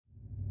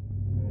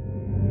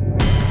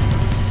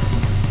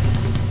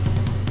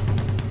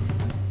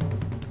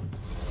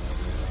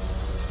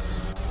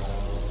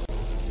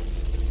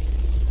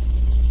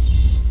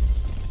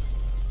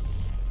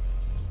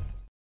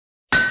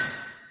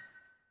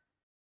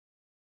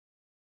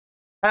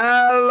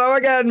Hello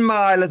again,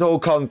 my little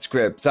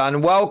conscripts,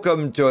 and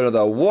welcome to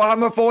another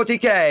Warhammer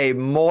 40k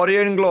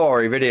Mordian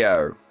Glory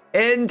video.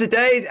 In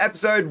today's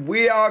episode,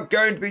 we are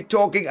going to be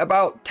talking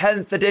about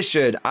 10th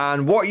edition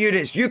and what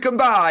units you can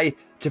buy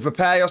to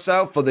prepare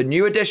yourself for the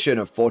new edition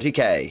of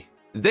 40k.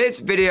 This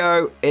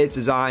video is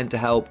designed to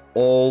help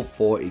all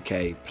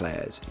 40k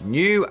players,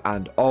 new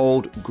and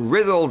old,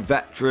 grizzled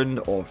veteran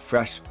or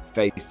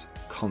fresh-faced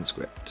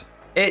conscript.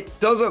 It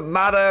doesn't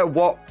matter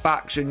what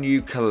faction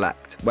you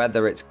collect,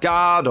 whether it's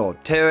Guard or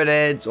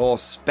Tyranids or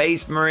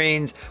Space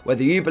Marines,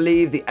 whether you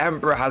believe the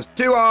Emperor has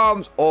 2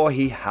 arms or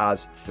he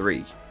has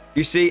 3.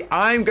 You see,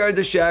 I'm going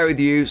to share with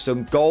you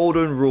some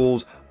golden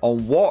rules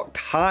on what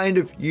kind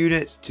of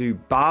units to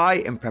buy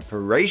in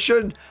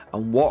preparation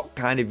and what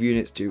kind of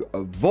units to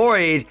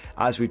avoid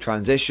as we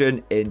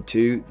transition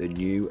into the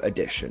new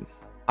edition.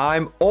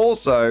 I'm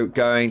also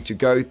going to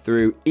go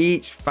through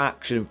each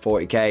faction in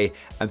 40k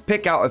and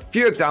pick out a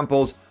few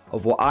examples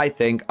of what I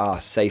think are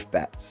safe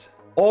bets.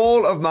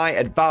 All of my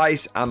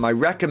advice and my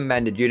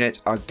recommended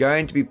units are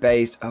going to be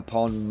based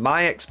upon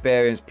my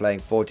experience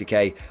playing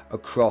 40k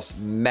across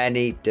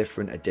many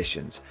different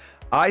editions.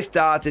 I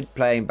started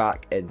playing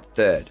back in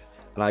 3rd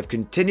and I've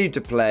continued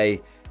to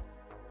play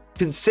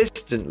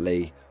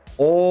consistently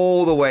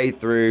all the way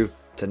through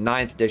to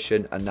 9th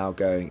edition and now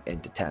going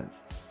into 10th.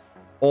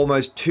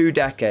 Almost 2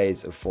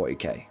 decades of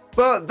 40k.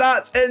 But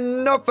that's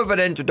enough of an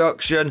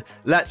introduction.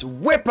 Let's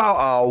whip out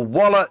our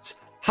wallets,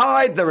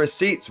 hide the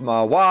receipts from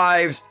our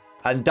wives,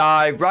 and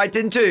dive right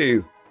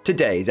into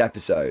today's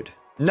episode.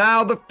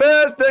 Now, the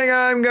first thing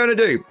I'm going to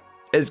do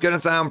is going to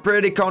sound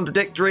pretty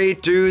contradictory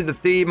to the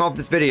theme of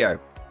this video.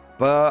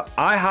 But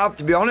I have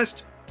to be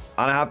honest,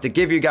 and I have to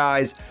give you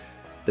guys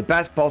the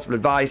best possible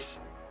advice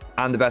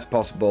and the best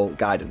possible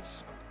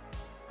guidance.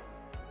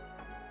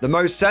 The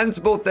most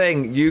sensible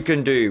thing you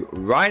can do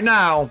right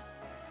now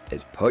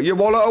is put your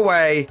wallet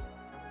away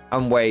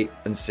and wait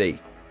and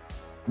see.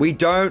 We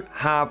don't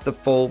have the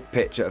full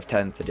picture of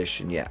 10th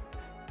edition yet.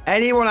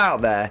 Anyone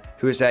out there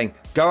who is saying,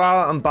 go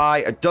out and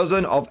buy a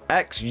dozen of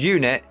X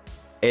unit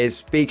is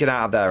speaking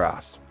out of their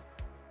ass.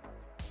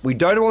 We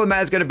don't know what the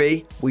meta is going to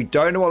be. We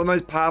don't know what the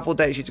most powerful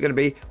data sheets are going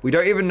to be. We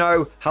don't even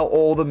know how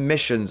all the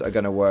missions are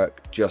going to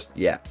work just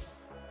yet.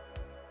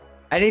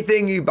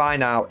 Anything you buy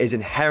now is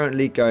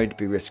inherently going to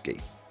be risky.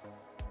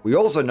 We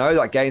also know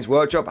that Games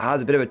Workshop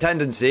has a bit of a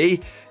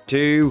tendency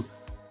to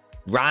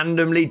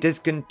randomly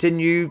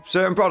discontinue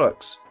certain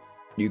products.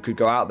 You could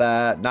go out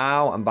there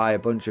now and buy a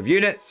bunch of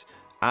units,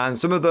 and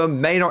some of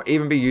them may not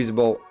even be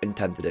usable in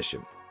 10th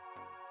edition.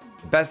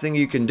 The best thing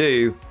you can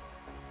do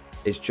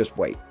is just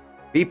wait.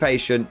 Be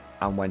patient,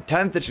 and when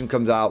 10th edition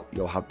comes out,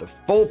 you'll have the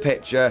full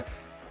picture.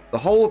 The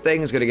whole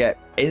thing is going to get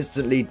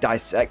instantly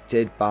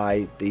dissected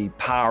by the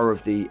power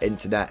of the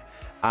internet.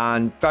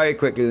 And very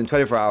quickly, within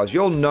 24 hours,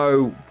 you'll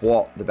know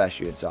what the best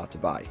units are to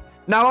buy.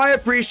 Now, I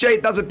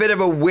appreciate that's a bit of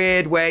a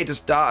weird way to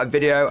start a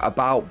video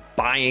about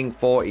buying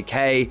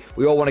 40k.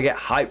 We all want to get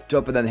hyped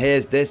up, and then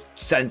here's this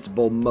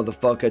sensible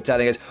motherfucker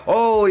telling us,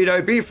 oh, you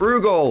know, be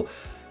frugal.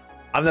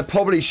 And there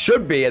probably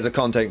should be, as a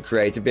content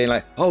creator, being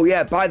like, oh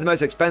yeah, buy the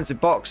most expensive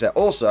box set.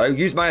 Also,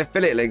 use my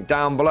affiliate link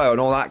down below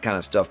and all that kind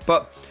of stuff.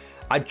 But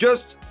I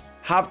just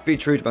have to be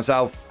true to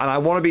myself, and I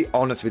want to be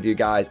honest with you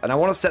guys, and I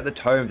want to set the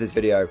tone for this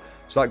video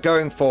so that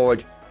going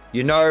forward,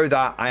 you know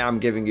that I am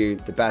giving you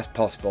the best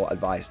possible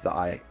advice that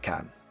I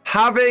can.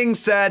 Having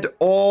said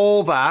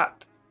all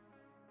that,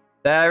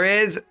 there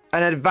is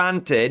an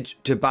advantage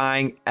to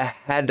buying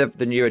ahead of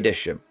the new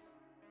edition.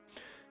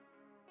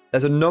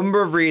 There's a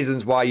number of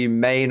reasons why you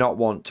may not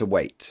want to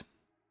wait.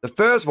 The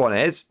first one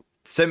is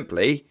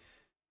simply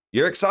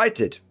you're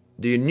excited.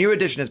 The new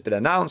edition has been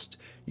announced.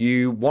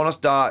 You want to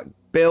start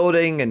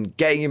building and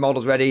getting your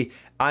models ready,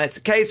 and it's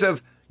a case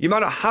of you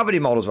might not have any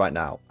models right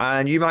now,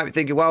 and you might be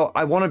thinking, well,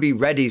 I want to be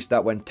ready so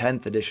that when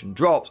 10th edition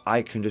drops,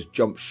 I can just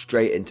jump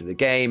straight into the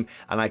game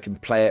and I can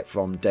play it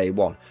from day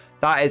one.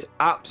 That is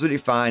absolutely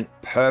fine,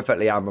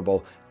 perfectly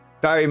admirable,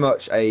 very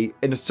much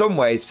in some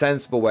ways,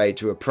 sensible way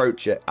to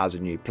approach it as a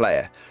new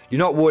player. You're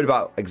not worried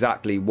about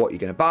exactly what you're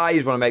going to buy. You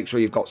just want to make sure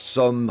you've got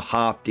some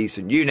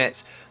half-decent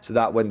units so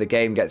that when the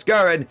game gets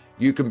going,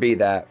 you can be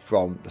there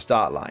from the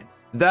start line.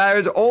 There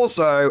is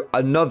also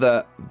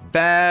another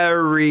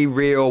very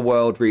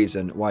real-world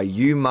reason why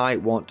you might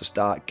want to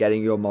start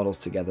getting your models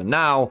together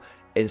now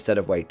instead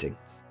of waiting.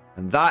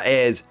 And that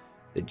is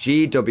the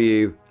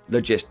GW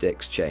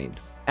logistics chain.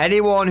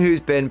 Anyone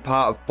who's been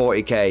part of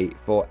 40k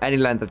for any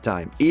length of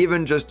time,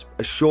 even just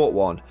a short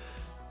one,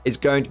 is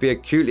going to be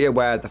acutely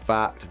aware of the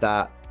fact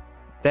that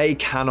they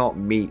cannot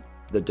meet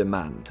the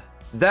demand.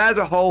 There's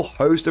a whole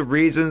host of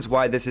reasons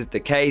why this is the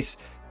case.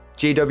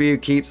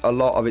 GW keeps a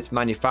lot of its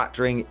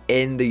manufacturing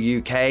in the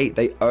UK.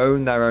 They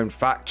own their own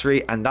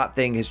factory, and that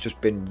thing has just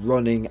been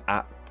running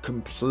at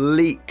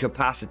complete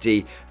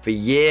capacity for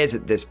years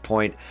at this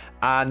point.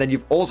 And then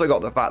you've also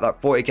got the fact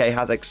that 40k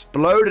has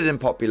exploded in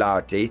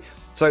popularity,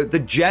 so the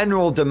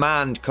general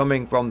demand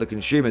coming from the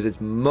consumers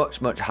is much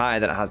higher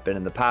than it has been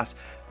in the past.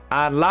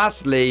 And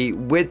lastly,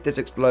 with this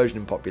explosion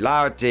in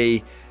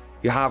popularity,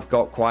 you have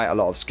got quite a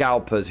lot of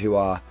scalpers who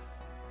are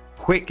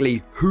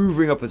quickly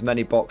hoovering up as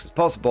many boxes as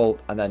possible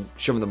and then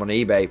shoving them on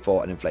eBay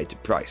for an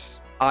inflated price.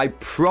 I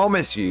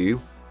promise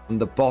you, from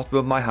the bottom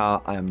of my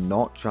heart, I am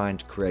not trying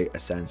to create a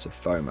sense of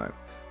FOMO.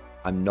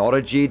 I'm not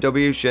a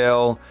GW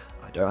shill.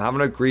 I don't have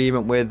an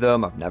agreement with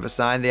them. I've never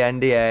signed the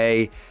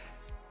NDA.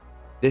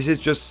 This is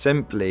just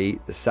simply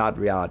the sad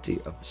reality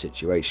of the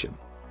situation.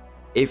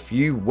 If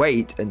you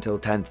wait until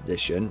 10th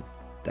edition,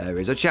 there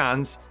is a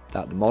chance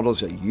that the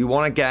models that you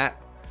want to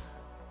get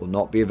will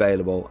not be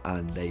available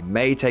and they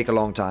may take a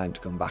long time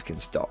to come back in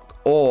stock.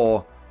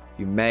 Or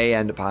you may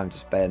end up having to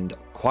spend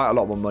quite a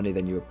lot more money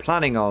than you were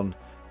planning on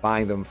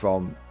buying them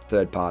from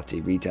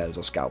third-party retailers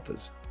or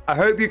scalpers. I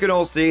hope you can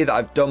all see that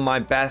I've done my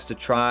best to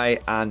try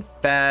and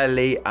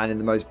fairly and in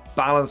the most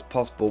balanced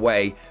possible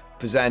way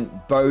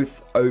present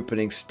both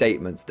opening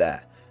statements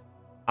there.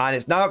 And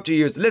it's now up to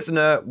you as a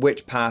listener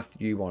which path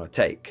you want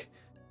to take.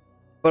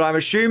 But I'm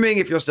assuming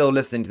if you're still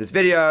listening to this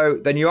video,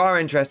 then you are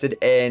interested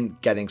in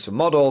getting some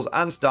models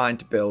and starting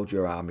to build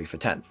your army for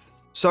 10th.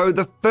 So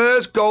the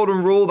first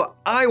golden rule that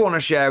I want to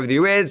share with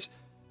you is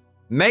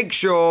make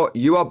sure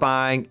you are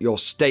buying your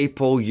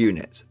staple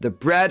units, the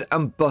bread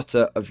and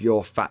butter of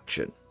your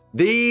faction.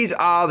 These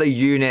are the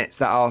units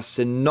that are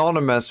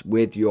synonymous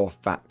with your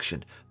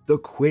faction, the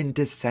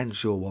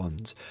quintessential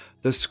ones,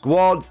 the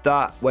squads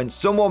that when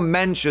someone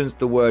mentions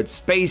the word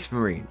Space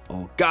Marine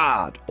or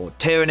Guard or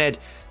Tyranid,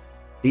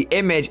 the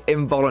image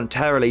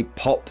involuntarily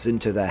pops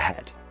into their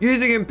head.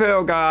 Using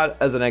Imperial Guard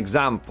as an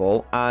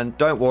example, and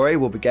don't worry,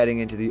 we'll be getting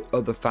into the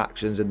other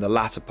factions in the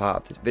latter part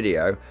of this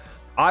video,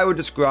 I would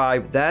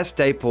describe their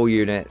staple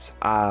units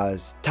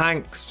as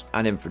tanks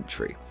and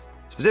infantry.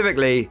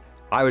 Specifically,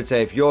 I would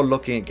say if you're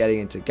looking at getting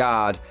into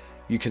Guard,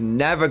 you can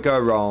never go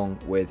wrong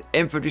with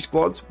infantry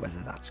squads, whether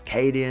that's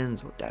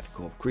Cadians or Death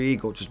Corps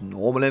Krieg or just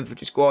normal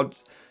infantry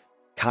squads,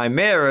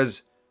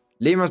 Chimeras,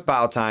 Lemurus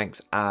battle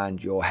tanks,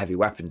 and your heavy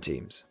weapon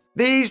teams.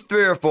 These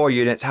 3 or 4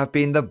 units have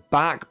been the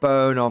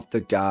backbone of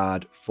the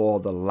Guard for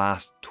the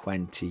last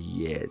 20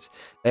 years.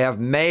 They have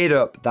made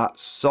up that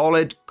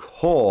solid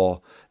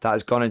core that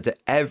has gone into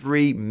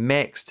every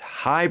mixed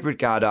hybrid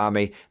Guard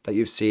army that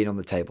you've seen on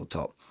the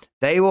tabletop.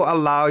 They will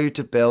allow you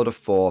to build a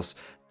force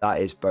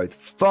that is both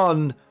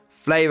fun,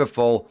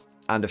 flavorful,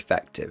 and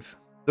effective.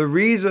 The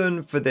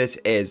reason for this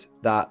is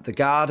that the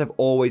Guard have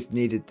always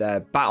needed their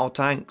battle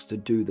tanks to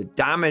do the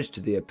damage to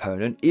the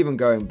opponent. Even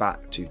going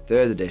back to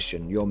 3rd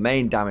edition, your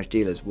main damage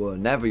dealers were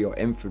never your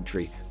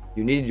infantry.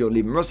 You needed your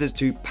Lemurus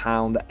to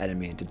pound the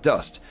enemy into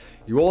dust.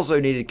 You also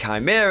needed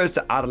Chimeras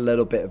to add a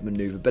little bit of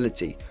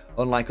maneuverability.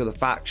 Unlike other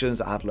factions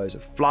that had loads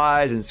of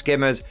flyers and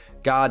skimmers,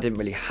 Guard didn't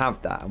really have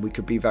that, and we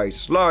could be very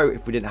slow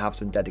if we didn't have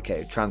some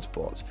dedicated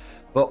transports.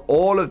 But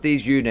all of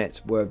these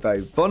units were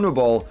very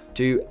vulnerable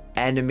to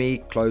enemy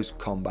close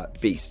combat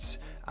beasts.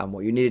 And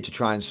what you needed to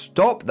try and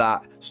stop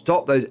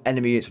those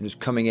enemy units from just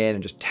coming in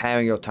and just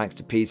tearing your tanks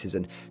to pieces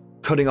and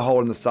cutting a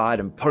hole in the side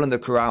and pulling the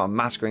crew out and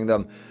massacring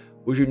them,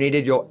 was you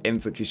needed your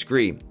infantry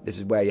scream. This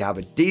is where you have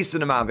a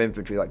decent amount of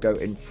infantry that go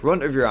in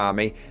front of your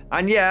army.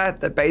 And yeah,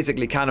 they're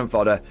basically cannon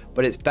fodder,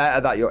 but it's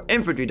better that your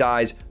infantry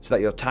dies so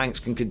that your tanks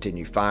can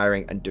continue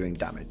firing and doing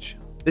damage.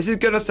 This is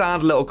going to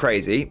sound a little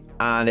crazy,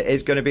 and it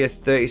is going to be a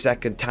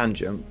 30-second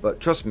tangent,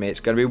 but trust me, it's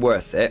going to be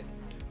worth it.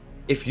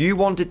 If you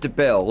wanted to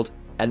build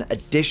an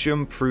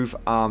edition-proof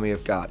army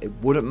of Guard, it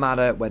wouldn't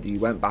matter whether you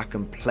went back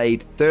and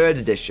played 3rd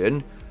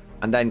edition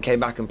and then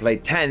came back and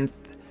played 10th,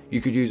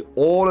 you could use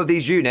all of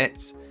these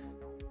units.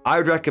 I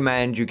would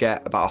recommend you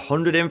get about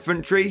 100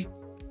 infantry,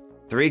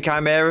 3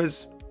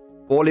 Chimeras,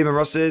 4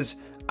 Lemurus,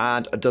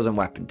 and a dozen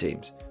weapon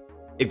teams.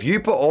 If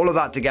you put all of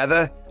that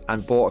together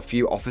and bought a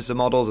few officer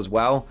models as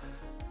well,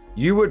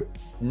 you would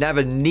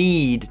never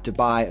need to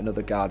buy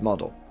another Guard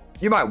model.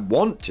 You might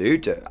want to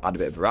add a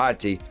bit of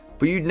variety,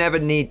 but you'd never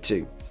need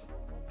to.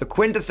 The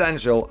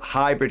quintessential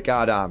hybrid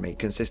Guard army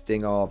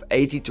consisting of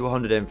 80 to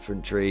 100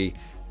 infantry,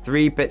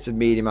 3 bits of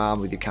medium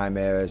armor with your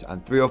Chimeras,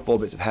 and 3 or 4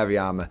 bits of heavy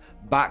armor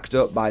backed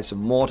up by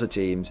some mortar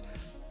teams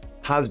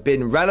has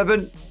been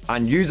relevant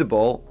and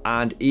usable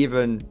and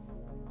even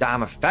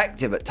damn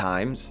effective at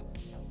times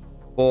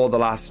for the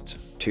last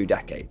 2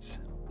 decades.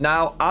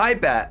 Now, I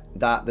bet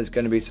that there's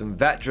going to be some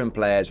veteran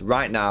players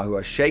right now who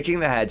are shaking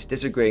their heads,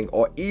 disagreeing,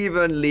 or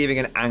even leaving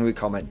an angry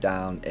comment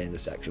down in the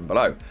section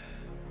below.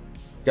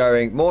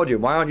 Going, Mordian,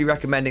 why aren't you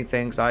recommending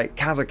things like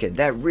Kazakin?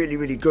 They're really,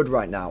 really good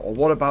right now. Or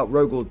what about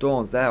Rogul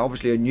Dawns? They're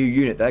obviously a new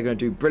unit. They're going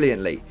to do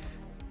brilliantly.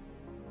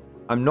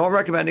 I'm not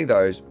recommending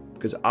those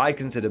because I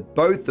consider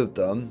both of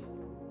them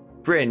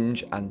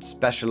fringe and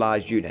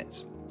specialized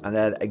units. And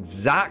they're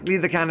exactly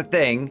the kind of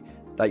thing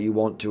that you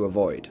want to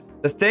avoid.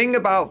 The thing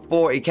about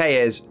 40k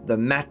is the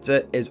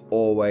meta is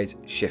always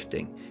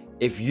shifting.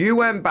 If you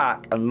went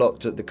back and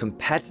looked at the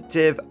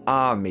competitive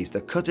armies,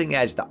 the cutting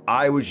edge that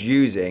I was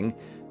using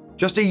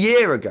just a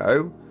year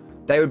ago,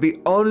 they would be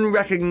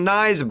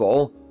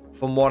unrecognizable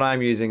from what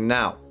I'm using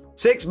now.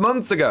 6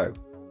 months ago,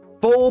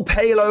 full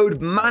payload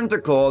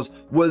Manticores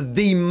were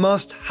the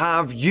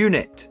must-have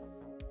unit.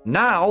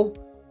 Now,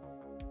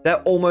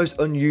 they're almost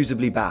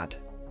unusably bad.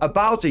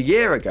 About a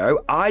year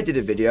ago, I did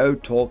a video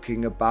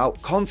talking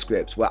about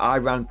conscripts where I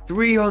ran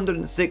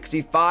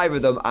 365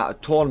 of them at a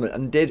tournament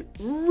and did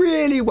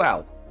really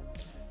well.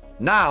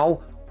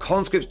 Now,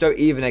 conscripts don't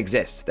even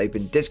exist. They've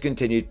been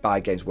discontinued by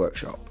Games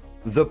Workshop.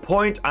 The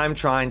point I'm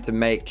trying to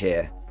make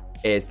here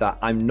is that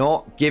I'm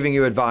not giving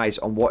you advice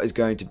on what is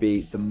going to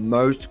be the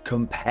most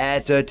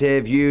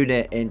competitive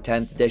unit in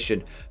 10th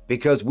edition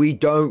because we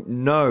don't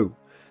know.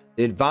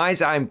 The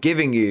advice I'm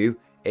giving you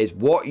is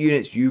what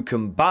units you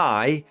can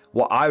buy,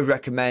 what I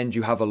recommend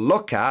you have a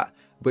look at,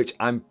 which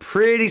I'm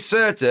pretty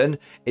certain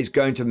is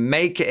going to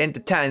make it into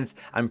 10th.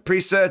 I'm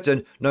pretty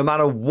certain no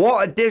matter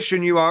what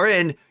edition you are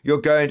in, you're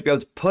going to be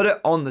able to put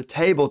it on the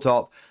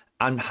tabletop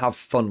and have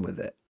fun with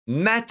it.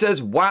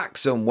 Metas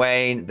wax and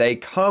wane, they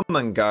come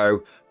and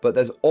go, but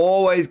there's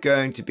always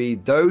going to be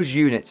those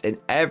units in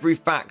every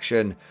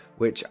faction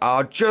which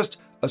are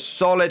just a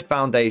solid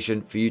foundation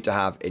for you to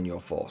have in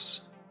your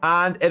force.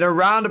 And in a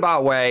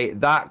roundabout way,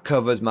 that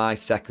covers my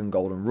second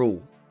golden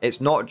rule. It's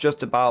not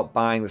just about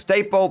buying the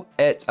staple,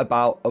 it's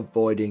about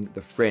avoiding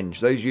the fringe.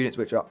 Those units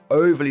which are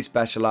overly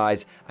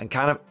specialized and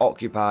kind of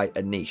occupy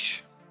a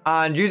niche.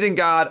 And using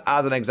guard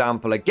as an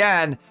example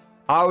again,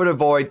 I would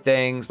avoid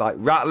things like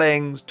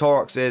Rattlings,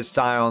 Tauroxes,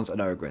 Scions,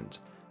 and Ogryns.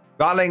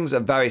 Rattlings are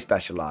very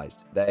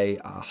specialized. They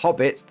are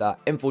hobbits that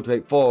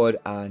infiltrate forward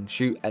and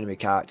shoot enemy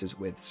characters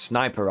with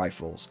sniper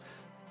rifles.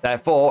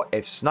 Therefore,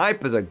 if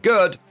snipers are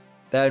good,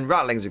 then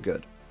Rattlings are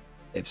good.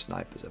 If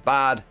snipers are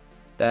bad,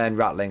 then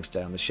Rattlings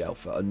stay on the shelf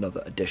for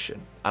another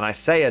edition. And I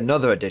say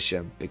another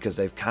edition because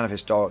they've kind of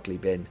historically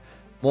been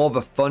more of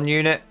a fun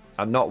unit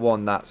and not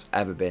one that's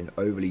ever been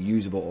overly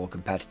usable or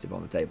competitive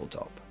on the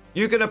tabletop.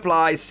 You can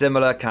apply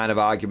similar kind of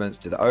arguments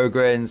to the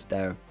Ogryns.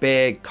 They're a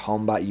big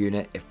combat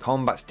unit. If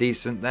combat's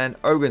decent, then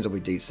Ogryns will be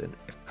decent.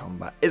 If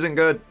combat isn't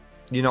good,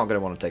 you're not going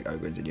to want to take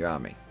Ogryns in your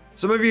army.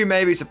 Some of you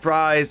may be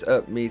surprised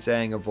at me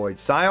saying avoid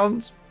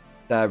Scions.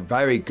 They're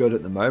very good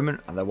at the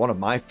moment, and they're one of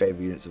my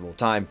favorite units of all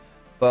time,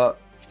 but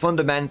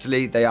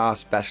fundamentally, they are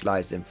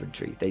specialized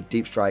infantry. They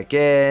deep strike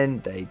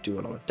in, they do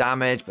a lot of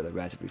damage, but they're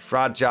relatively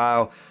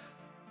fragile.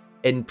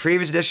 In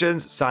previous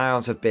editions,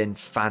 Scions have been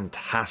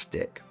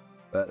fantastic,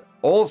 but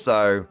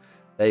also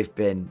they've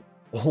been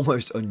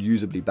almost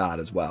unusably bad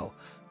as well.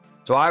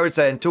 So I would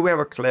say until we have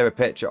a clearer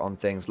picture on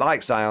things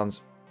like Scions,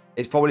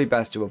 it's probably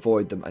best to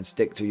avoid them and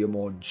stick to your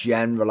more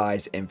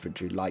generalized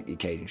infantry like your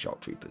Cadian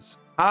Shock Troopers.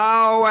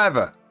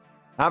 However,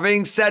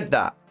 having said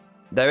that,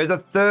 there is a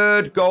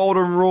third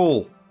golden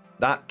rule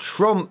that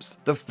trumps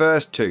the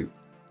first two.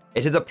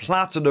 It is a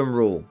platinum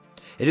rule.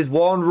 It is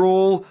one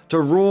rule to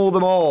rule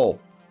them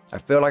all. I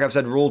feel like I've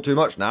said rule too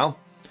much now.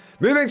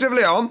 Moving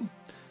swiftly on,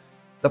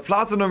 the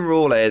platinum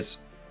rule is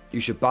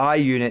you should buy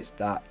units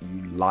that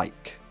you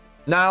like.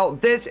 Now,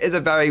 this is a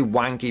very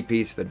wanky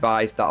piece of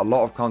advice that a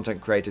lot of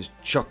content creators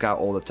chuck out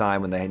all the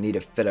time when they need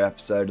a filler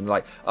episode and they're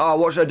like, oh,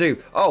 what should I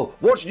do? Oh,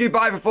 what should you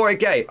buy for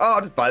 40k?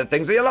 Oh, just buy the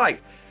things that you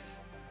like.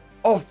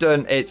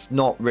 Often, it's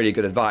not really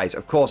good advice.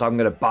 Of course, I'm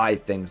going to buy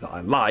things that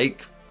I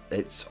like.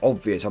 It's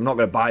obvious. I'm not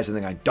going to buy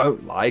something I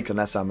don't like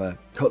unless I'm a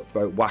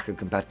cutthroat, whacker,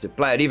 competitive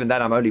player. And even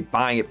then, I'm only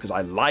buying it because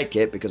I like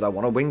it, because I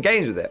want to win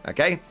games with it,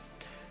 okay?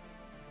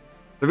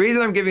 The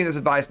reason I'm giving this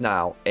advice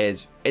now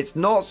is it's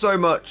not so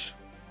much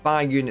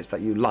buying units that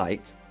you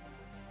like.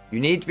 You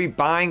need to be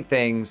buying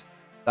things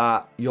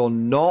that you're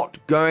not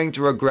going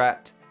to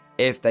regret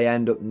if they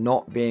end up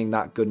not being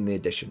that good in the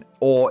edition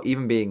or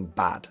even being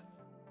bad.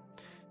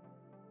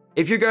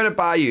 If you're going to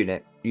buy a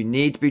unit, you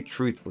need to be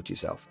truthful to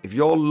yourself. If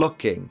you're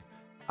looking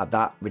at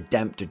that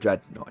Redemptor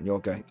Dreadnought and you're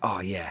going, oh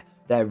yeah,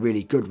 they're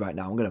really good right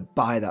now, I'm going to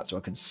buy that so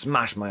I can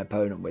smash my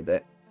opponent with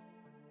it.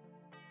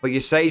 But you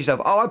say to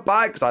yourself, oh, I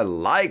buy it because I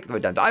like the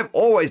Redemptor. I've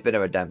always been a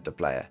Redemptor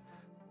player.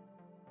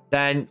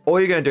 Then all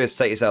you're going to do is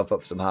set yourself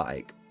up for some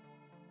heartache.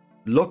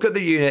 Look at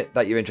the unit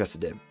that you're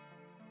interested in.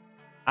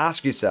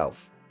 Ask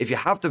yourself, if you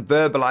have to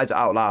verbalize it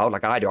out loud,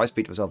 like I do, I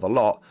speak to myself a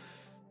lot.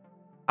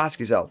 Ask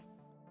yourself,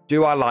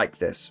 do I like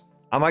this?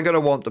 Am I going to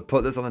want to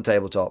put this on the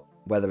tabletop,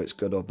 whether it's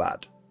good or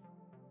bad?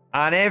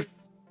 And if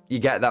you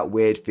get that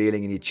weird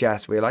feeling in your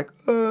chest where you're like,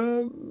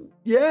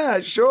 yeah,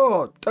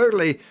 sure,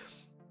 totally.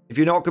 If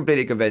you're not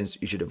completely convinced,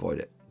 you should avoid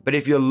it. But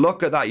if you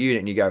look at that unit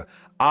and you go,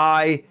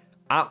 I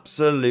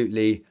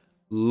absolutely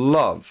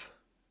love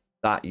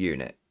that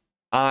unit.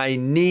 I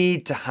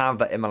need to have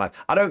that in my life.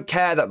 I don't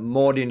care that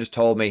Mordian just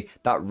told me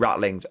that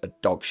Rattlings are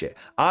dog shit.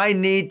 I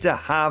need to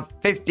have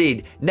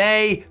 15,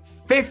 nay,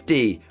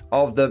 50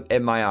 of them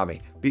in my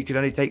army. But you can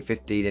only take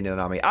 15 in an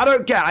army. I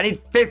don't care. I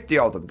need 50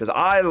 of them because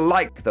I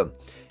like them.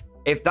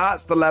 If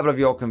that's the level of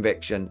your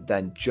conviction,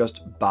 then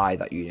just buy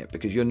that unit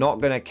because you're not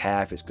going to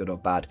care if it's good or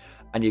bad.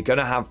 And you're going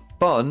to have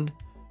fun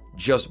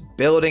just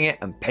building it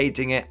and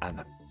painting it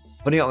and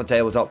putting it on the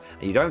tabletop,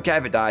 and you don't care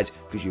if it dies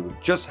because you were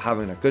just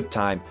having a good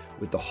time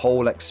with the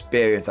whole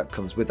experience that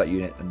comes with that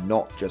unit and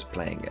not just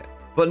playing it.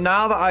 But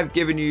now that I've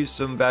given you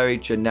some very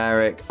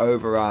generic,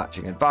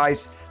 overarching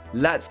advice,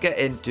 let's get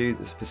into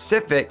the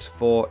specifics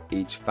for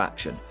each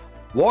faction.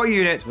 What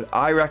units would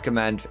I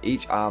recommend for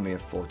each army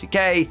of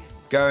 40k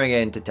going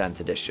into 10th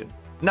edition?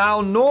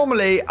 Now,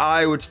 normally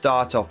I would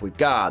start off with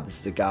guard. This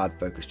is a guard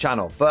focused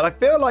channel, but I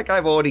feel like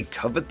I've already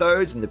covered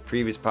those in the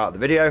previous part of the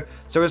video.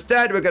 So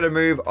instead, we're going to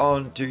move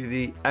on to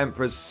the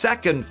Emperor's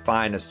second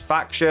finest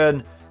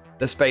faction,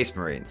 the Space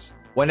Marines.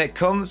 When it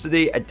comes to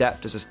the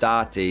Adeptus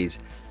Astartes,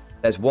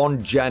 there's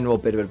one general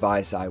bit of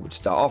advice I would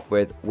start off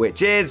with,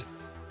 which is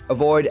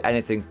avoid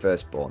anything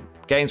Firstborn.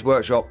 Games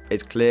Workshop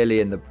is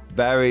clearly in the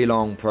very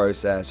long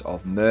process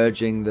of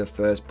merging the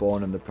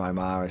Firstborn and the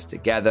Primaris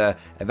together.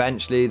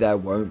 Eventually, there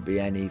won't be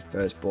any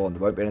Firstborn,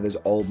 there won't be any of those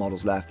old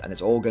models left, and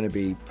it's all going to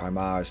be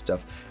Primaris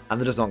stuff, and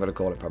they're just not going to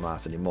call it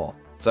Primaris anymore.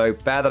 So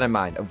bear that in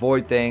mind.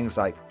 Avoid things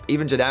like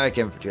even generic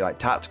infantry, like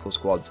tactical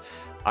squads.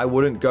 I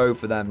wouldn't go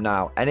for them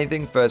now.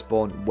 Anything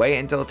Firstborn, wait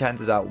until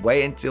 10th is out,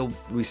 wait until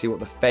we see what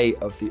the fate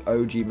of the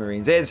OG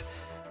Marines is,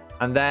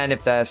 and then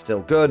if they're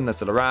still good and they're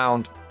still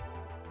around,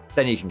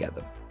 then you can get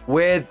them.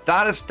 With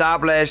that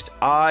established,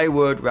 I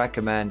would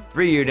recommend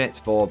 3 units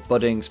for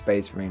budding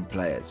Space Marine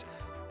players.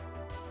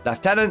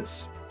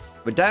 Lieutenants,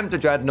 Redemptor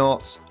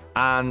Dreadnoughts,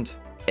 and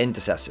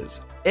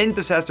Intercessors.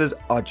 Intercessors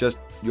are just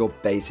your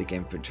basic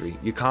infantry.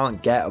 You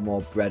can't get a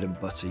more bread and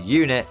butter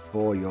unit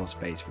for your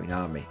Space Marine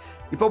army.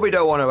 You probably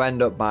don't want to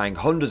end up buying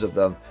hundreds of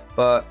them,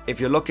 but if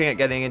you're looking at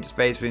getting into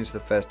Space Marines for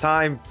the first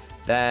time,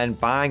 then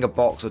buying a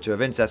box or 2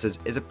 of Intercessors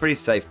is a pretty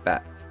safe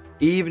bet.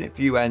 Even if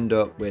you end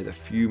up with a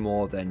few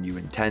more than you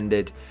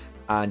intended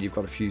and you've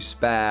got a few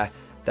spare,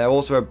 they're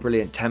also a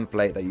brilliant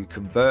template that you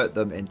convert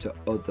them into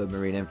other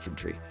Marine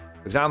infantry.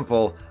 For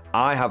example,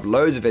 I have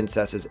loads of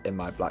Intercessors in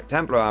my Black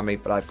Templar army,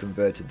 but I've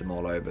converted them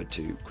all over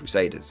to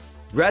Crusaders.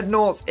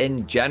 Dreadnoughts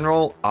in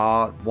general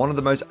are one of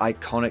the most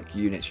iconic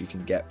units you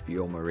can get for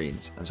your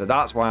Marines, and so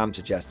that's why I'm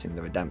suggesting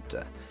the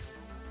Redemptor.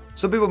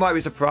 Some people might be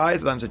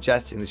surprised that I'm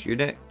suggesting this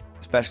unit,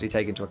 especially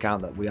taking into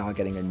account that we are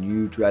getting a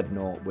new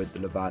Dreadnought with the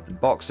Leviathan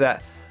box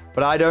set,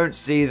 but I don't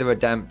see the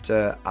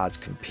Redemptor as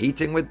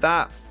competing with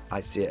that.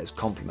 I see it as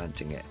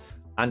complementing it.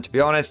 And to be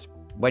honest,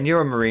 when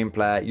you're a Marine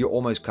player, you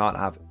almost can't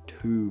have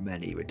too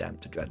many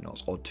Redemptor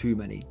Dreadnoughts or too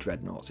many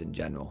Dreadnoughts in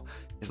general.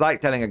 It's like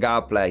telling a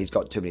Guard player he's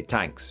got too many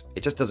tanks.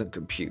 It just doesn't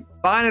compute.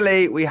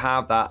 Finally, we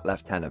have that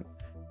Lieutenant.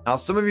 Now,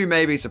 some of you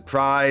may be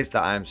surprised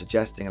that I'm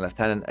suggesting a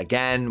Lieutenant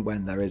again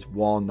when there is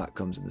one that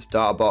comes in the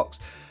starter box.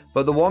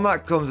 But the one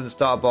that comes in the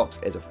starter box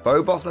is a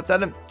Phobos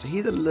Lieutenant, so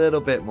he's a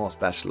little bit more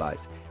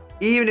specialized.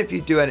 Even if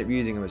you do end up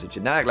using him as a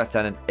generic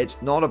Lieutenant,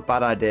 it's not a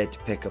bad idea to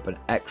pick up an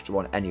extra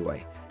one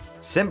anyway.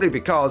 Simply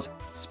because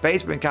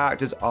Space Marine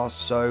characters are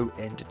so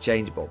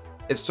interchangeable.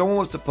 If someone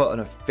was to put an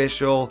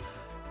official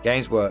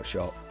Games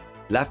Workshop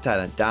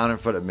Lieutenant down in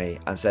front of me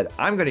and said,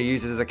 I'm going to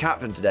use this as a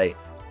captain today,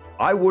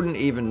 I wouldn't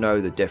even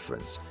know the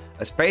difference.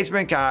 A Space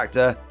Marine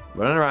character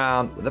running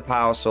around with a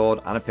power sword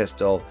and a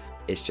pistol,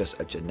 it's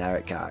just a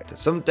generic character.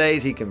 Some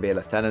days he can be a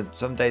lieutenant,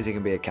 some days he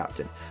can be a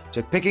captain.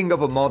 So picking up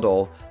a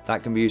model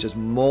that can be used as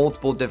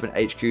multiple different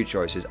HQ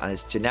choices and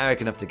is generic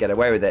enough to get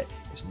away with it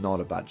is not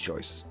a bad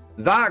choice.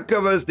 That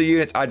covers the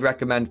units I'd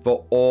recommend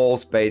for all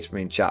Space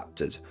Marine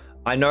chapters.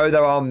 I know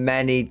there are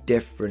many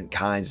different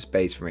kinds of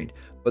Space Marine,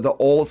 but they're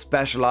all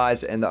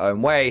specialized in their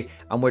own way,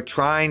 and we're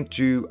trying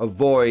to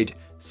avoid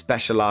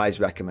specialized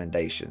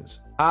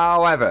recommendations.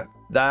 However,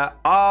 there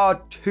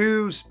are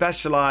 2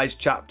 specialized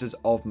chapters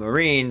of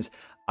Marines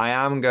I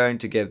am going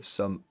to give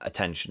some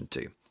attention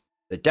to: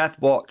 the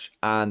Deathwatch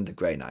and the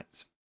Grey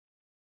Knights.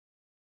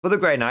 For the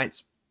Grey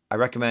Knights, I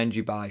recommend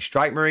you buy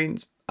Strike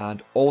Marines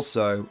and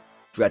also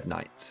Dread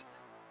Knights.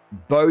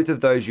 Both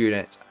of those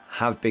units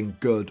have been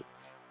good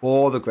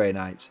for the Grey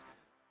Knights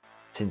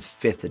since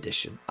 5th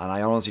edition, and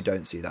I honestly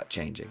don't see that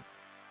changing.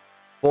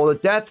 For the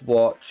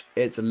Deathwatch,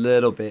 it's a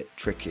little bit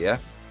trickier.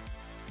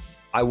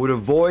 I would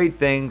avoid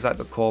things like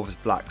the Corvus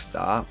Black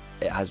Star.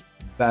 It has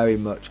very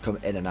much come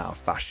in and out of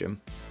fashion.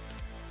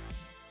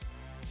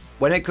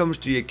 When it comes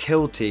to your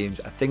kill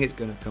teams, I think it's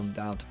going to come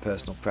down to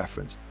personal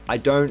preference. I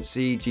don't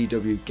see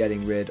GW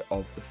getting rid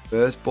of the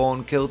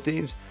Firstborn kill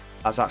teams.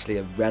 That's actually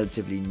a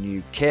relatively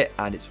new kit,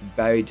 and it's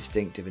very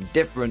distinctive and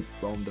different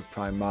from the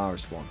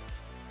Primaris one.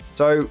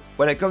 So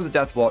when it comes to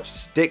Deathwatch,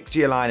 stick to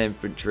your line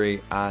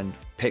infantry and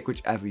pick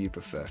whichever you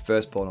prefer,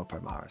 Firstborn or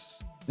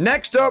Primaris.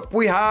 Next up,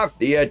 we have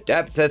the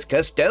Adeptus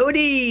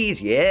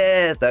Custodes.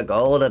 Yes, the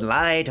golden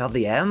light of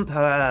the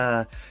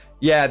Emperor.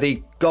 Yeah,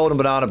 the golden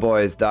banana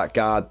boys that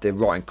guard the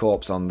rotting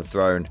corpse on the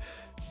throne.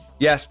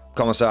 Yes,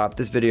 Commissar,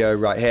 this video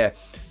right here.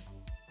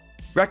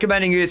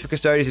 Recommending units for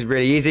Custodes is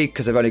really easy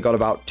because I've only got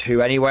about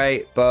 2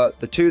 anyway, but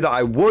the 2 that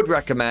I would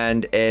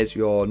recommend is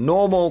your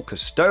normal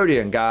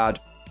Custodian Guard,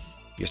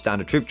 your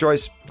standard troop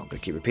choice. I'm not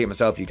going to keep repeating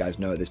myself. You guys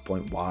know at this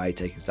point why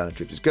taking standard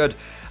troops is good.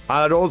 And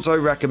I'd also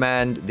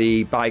recommend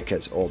the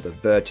Bikers, or the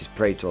Virtus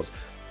Praetors.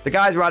 The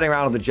guys riding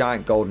around on the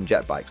giant golden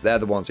jet bikes, they're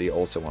the ones that you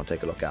also want to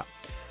take a look at.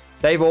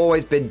 They've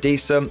always been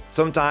decent.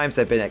 Sometimes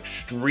they've been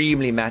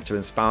extremely meta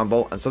and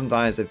spammable, and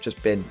sometimes they've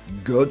just been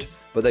good,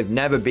 but they've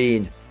never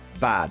been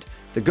bad.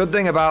 The good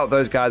thing about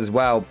those guys as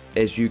well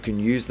is you can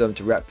use them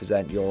to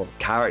represent your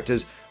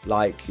characters,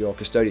 like your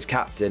Custodes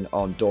captain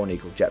on Dawn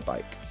Eagle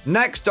Jetbike.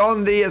 Next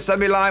on the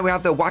assembly line, we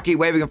have the wacky,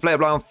 waving,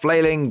 inflatable and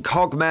flailing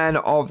cogmen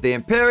of the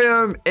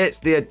Imperium. It's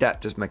the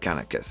Adeptus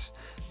Mechanicus.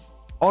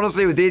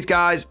 Honestly, with these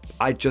guys,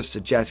 I just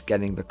suggest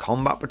getting the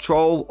Combat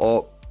Patrol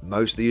or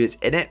most of the units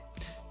in it.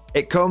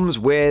 It comes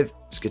with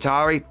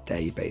Skitarii, they're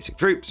your basic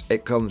troops.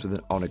 It comes with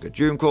an Onager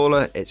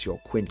Doomcaller, it's your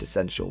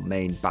quintessential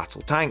main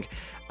battle tank.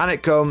 And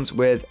it comes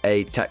with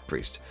a Tech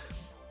Priest.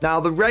 Now,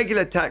 the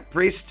regular Tech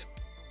Priest,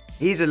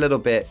 he's a little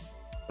bit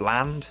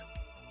bland.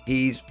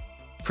 He's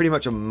pretty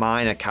much a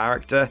minor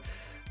character,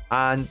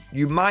 and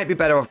you might be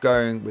better off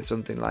going with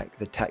something like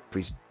the Tech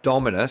Priest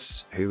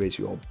Dominus, who is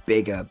your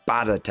bigger,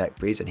 badder Tech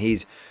Priest, and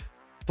he's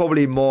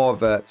probably more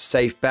of a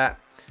safe bet.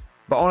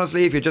 But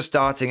honestly, if you're just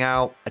starting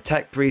out, a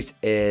Tech Priest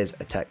is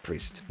a Tech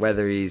Priest.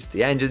 Whether he's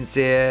the Engine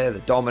Seer, the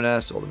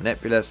Dominus, or the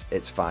Manipulus,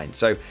 it's fine.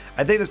 So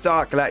I think the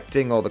Start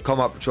Collecting or the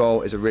Combat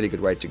Patrol is a really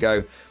good way to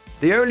go.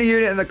 The only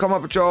unit in the Combat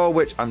Patrol,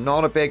 which I'm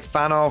not a big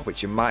fan of,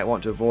 which you might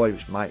want to avoid,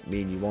 which might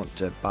mean you want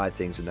to buy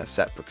things in their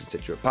separate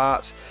constituent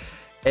parts,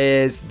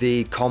 is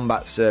the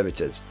Combat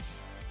Servitors.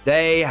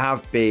 They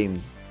have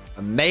been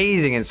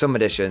amazing in some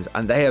editions,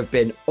 and they have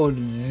been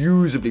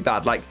unusably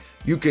bad. Like,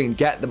 you can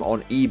get them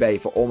on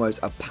eBay for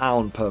almost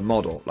 £1 per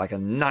model, like a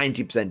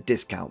 90%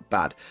 discount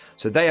bad.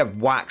 So they have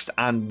waxed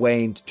and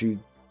waned to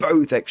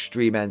both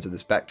extreme ends of the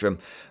spectrum.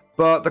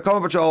 But the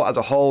Combat Patrol as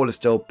a whole is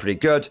still pretty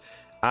good.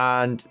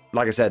 And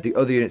like I said, the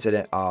other units in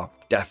it are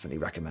definitely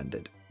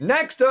recommended.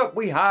 Next up,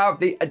 we have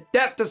the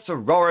Adeptus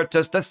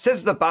Sororitas, the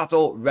Sisters of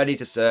Battle, ready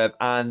to serve.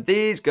 And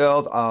these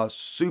girls are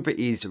super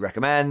easy to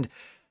recommend.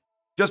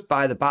 Just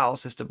buy the Battle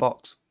Sister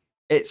box.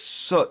 It's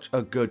such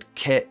a good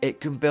kit.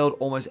 It can build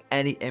almost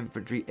any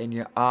infantry in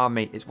your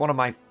army. It's one of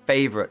my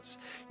favorites.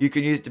 You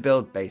can use it to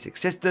build basic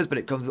sisters, but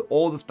it comes with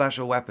all the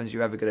special weapons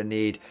you're ever going to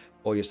need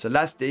for your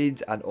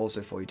Celestines and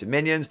also for your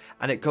Dominions.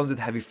 And it comes with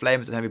heavy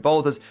flamers and heavy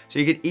bolters, so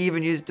you can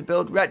even use it to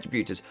build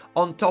Retributors.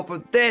 On top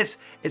of this,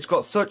 it's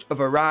got such a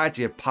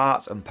variety of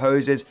parts and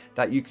poses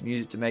that you can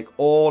use it to make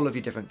all of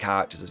your different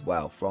characters as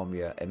well, from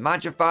your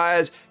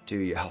Imagifiers to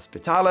your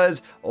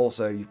Hospitalers.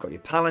 Also, you've got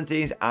your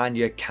Palatines and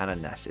your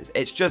Canonesses.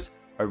 It's just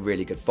a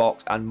really good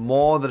box and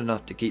more than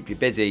enough to keep you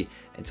busy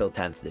until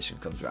 10th edition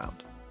comes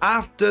around.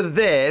 After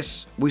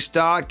this, we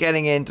start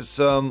getting into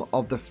some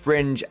of the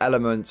fringe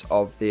elements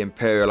of the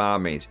Imperial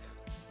armies.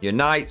 Your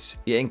Knights,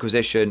 your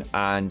Inquisition,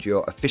 and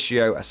your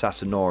Officio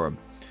Assassinorum.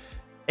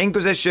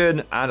 Inquisition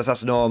and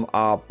Assassinorum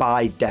are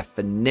by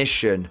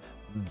definition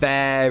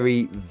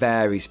very,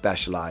 very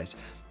specialized.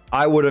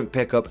 I wouldn't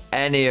pick up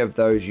any of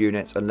those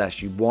units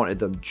unless you wanted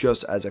them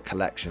just as a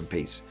collection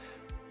piece.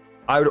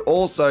 I would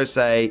also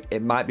say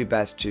it might be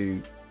best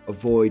to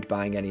avoid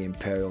buying any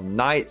Imperial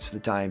Knights for the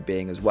time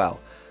being as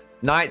well.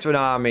 Knights are an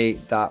army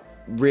that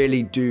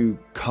really do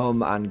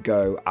come and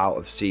go out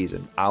of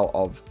season, out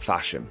of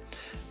fashion.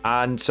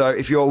 And so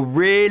if you're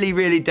really,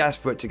 really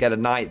desperate to get a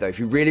Knight though, if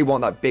you really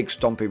want that big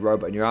stompy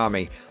robot in your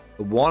army,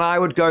 the one I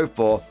would go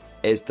for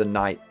is the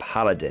Knight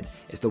Paladin.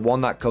 It's the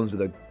one that comes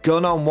with a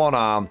gun on one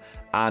arm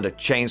and a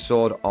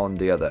chainsword on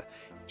the other.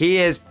 He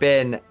has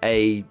been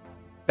a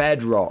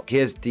bedrock. He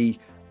is the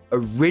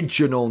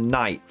original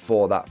knight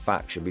for that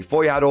faction.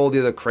 Before you had all the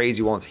other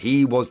crazy ones,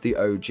 he was the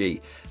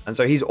OG. And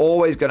so he's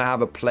always going to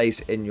have a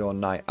place in your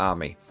knight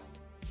army.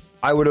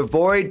 I would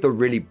avoid the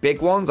really big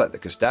ones like the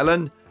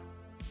Castellan,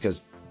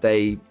 because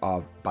they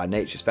are by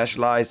nature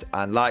specialized.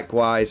 And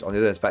likewise, on the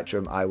other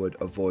spectrum, I would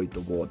avoid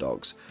the War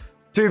Dogs.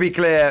 To be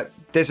clear,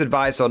 this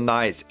advice on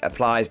knights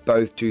applies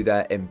both to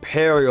their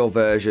Imperial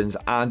versions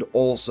and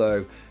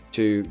also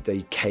to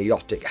the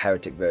chaotic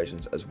heretic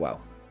versions as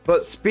well.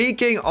 But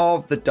speaking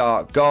of the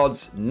Dark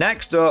Gods,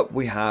 next up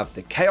we have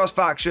the Chaos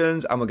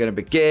factions, and we're going to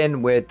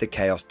begin with the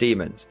Chaos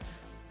Demons.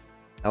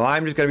 Now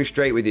I'm just going to be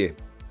straight with you.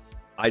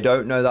 I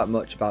don't know that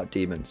much about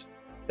demons.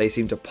 They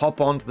seem to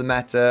pop onto the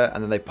meta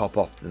and then they pop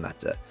off to the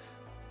meta.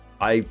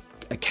 I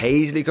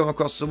occasionally come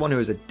across someone who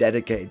is a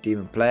dedicated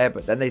demon player,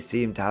 but then they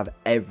seem to have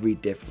every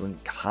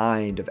different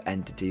kind of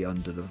entity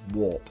under the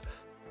warp.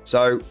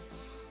 So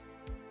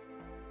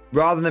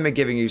rather than me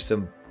giving you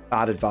some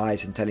bad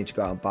advice and telling you to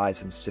go out and buy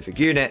some specific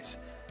units,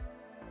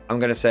 I'm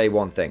going to say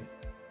one thing.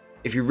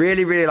 If you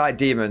really, really like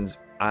demons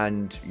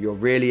and you're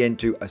really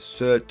into a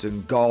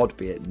certain god,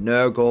 be it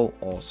Nurgle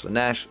or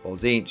Slaanesh or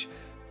Tzeentch,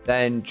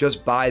 then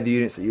just buy the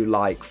units that you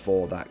like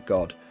for that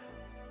god.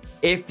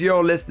 If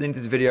you're listening to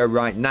this video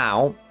right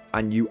now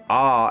and you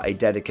are a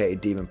dedicated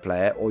demon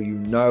player or you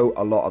know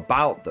a lot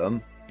about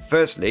them,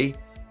 firstly,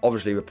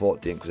 obviously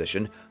report the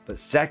Inquisition, but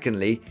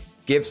secondly,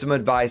 give some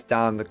advice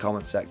down in the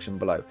comment section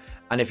below.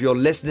 And if you're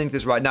listening to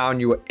this right now and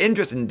you are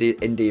interested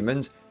in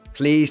demons,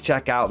 please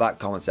check out that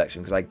comment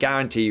section, because I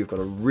guarantee you've got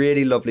a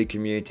really lovely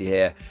community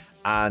here,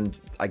 and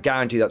I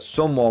guarantee that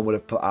someone would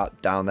have put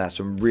out down there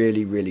some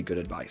really, really good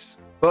advice.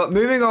 But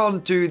moving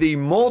on to the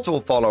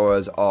mortal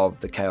followers of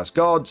the Chaos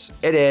Gods,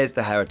 it is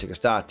the Heretic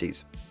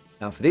Astartes.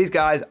 Now for these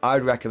guys, I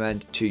would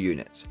recommend 2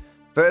 units.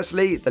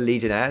 Firstly, the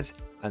Legionnaires,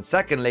 and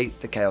secondly,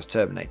 the Chaos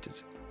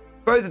Terminators.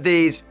 Both of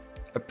these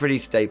are pretty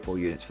staple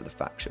units for the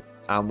faction.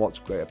 And what's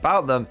great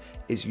about them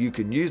is you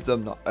can use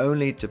them not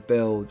only to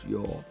build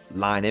your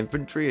line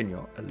infantry and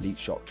your elite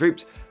shock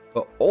troops,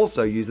 but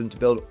also use them to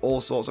build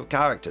all sorts of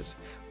characters.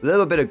 With a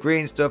little bit of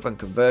green stuff and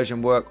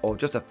conversion work, or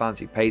just a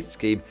fancy paint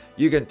scheme,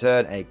 you can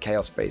turn a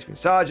Chaos Space Marine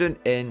Sergeant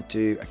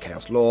into a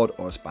Chaos Lord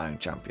or Aspiring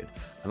Champion.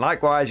 And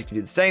likewise, you can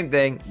do the same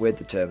thing with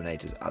the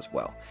Terminators as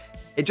well.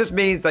 It just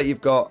means that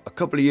you've got a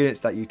couple of units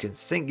that you can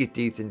sink your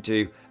teeth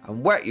into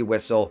and wet your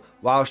whistle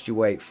whilst you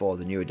wait for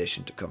the new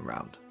edition to come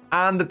round.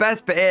 And the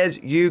best bit is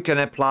you can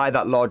apply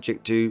that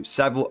logic to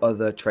several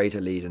other traitor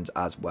legions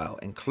as well,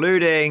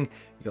 including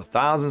your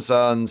Thousand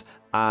Sons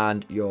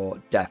and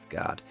your Death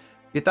Guard.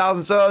 Your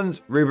Thousand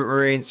Sons, Rubik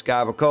Marines,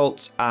 Scarab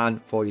Occults,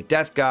 and for your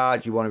Death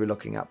Guard, you want to be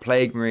looking at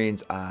Plague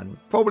Marines and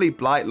probably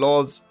Blight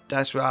Lords,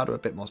 Death Shroud, or a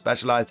bit more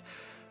specialized.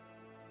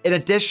 In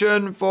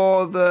addition,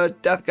 for the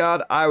Death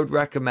Guard, I would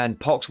recommend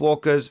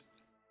Poxwalkers.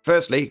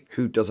 Firstly,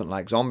 who doesn't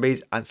like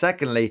zombies? And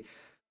secondly,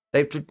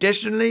 they've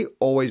traditionally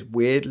always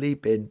weirdly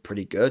been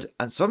pretty good,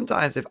 and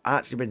sometimes they've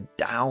actually been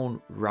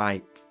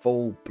downright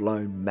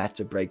full-blown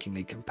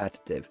meta-breakingly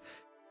competitive.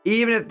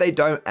 Even if they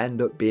don't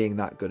end up being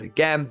that good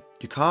again,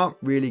 you can't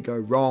really go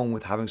wrong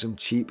with having some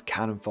cheap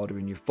cannon fodder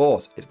in your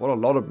force. It's what a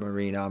lot of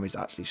marine armies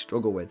actually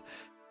struggle with.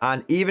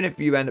 And even if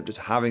you end up just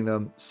having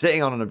them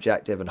sitting on an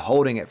objective and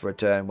holding it for a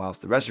turn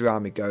whilst the rest of your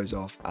army goes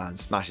off and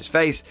smashes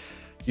face,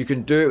 you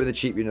can do it with a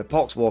cheap unit of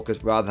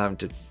Poxwalkers rather than having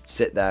to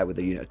sit there with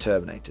a unit of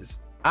Terminators.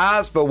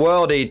 As for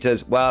World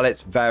Eaters, well,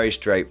 it's very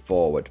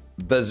straightforward.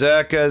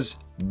 Berserkers,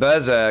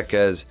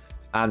 Berserkers,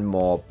 and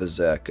more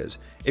Berserkers.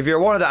 If you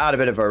wanted to add a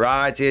bit of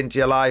variety into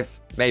your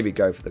life, maybe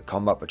go for the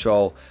Combat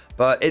Patrol,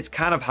 but it's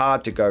kind of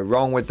hard to go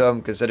wrong with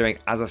them considering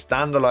as a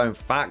standalone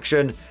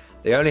faction,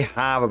 they only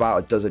have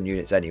about a dozen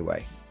units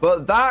anyway.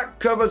 But that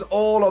covers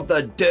all of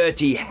the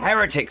dirty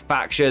heretic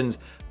factions.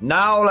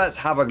 Now let's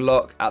have a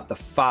look at the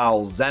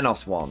foul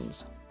Xenos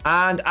ones.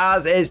 And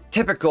as is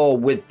typical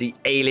with the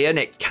alien,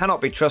 it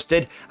cannot be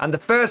trusted. And the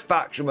first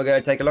faction we're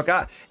going to take a look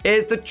at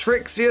is the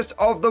trixiest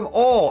of them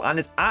all. And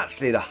it's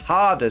actually the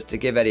hardest to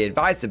give any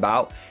advice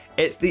about.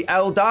 It's the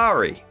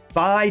Eldari.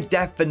 By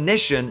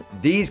definition,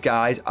 these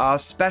guys are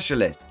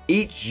specialists,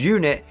 each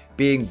unit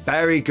being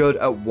very good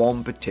at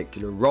one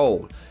particular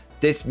role.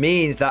 This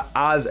means that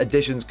as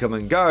additions come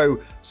and go,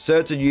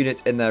 certain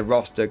units in their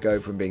roster go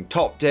from being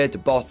top tier to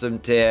bottom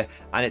tier,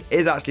 and it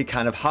is actually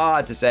kind of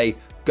hard to say,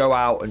 go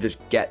out and just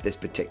get this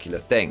particular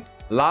thing.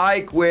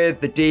 Like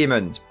with the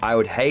Daemons, I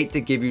would hate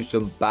to give you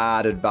some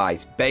bad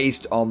advice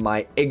based on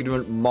my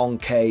ignorant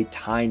monkey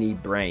tiny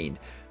brain.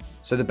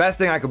 So the best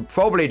thing I can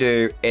probably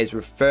do is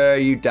refer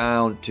you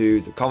down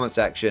to the comment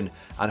section,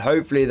 and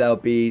hopefully there'll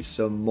be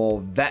some more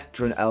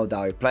veteran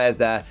Eldari players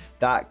there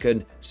that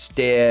can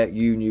steer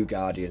you new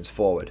Guardians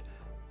forward.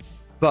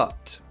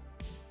 But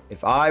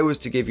if I was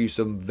to give you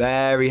some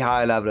very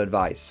high level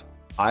advice,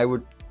 I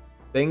would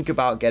think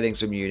about getting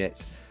some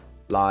units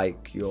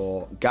like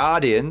your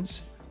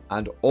Guardians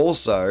and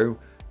also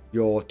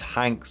your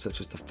tanks such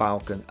as the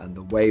Falcon and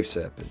the Wave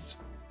Serpents.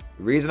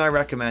 The reason I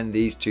recommend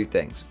these two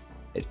things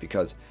is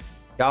because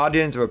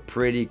Guardians are a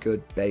pretty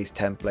good base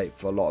template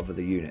for a lot of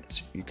other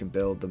units. You can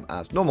build them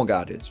as normal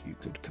Guardians, you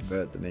could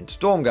convert them into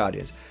Storm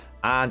Guardians,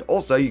 and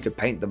also you could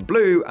paint them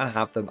blue and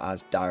have them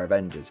as Dire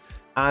Avengers.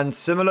 And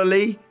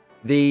similarly,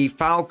 the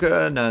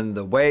Falcon and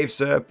the Wave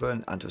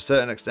Serpent, and to a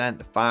certain extent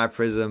the Fire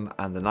Prism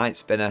and the Night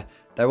Spinner,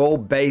 they're all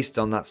based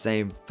on that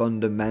same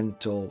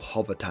fundamental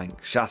hover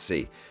tank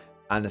chassis.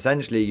 And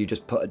essentially you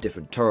just put a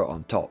different turret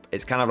on top.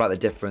 It's kind of like the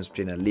difference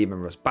between a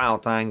Lehman Russ battle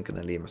tank and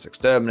a Lehman Russ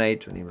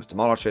Exterminator and a Lehman Russ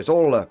Demolisher. It's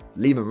all a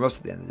Lehman Russ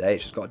at the end of the day.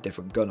 It's just got a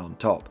different gun on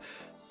top.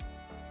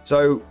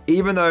 So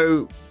even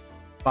though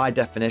by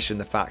definition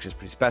the faction is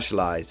pretty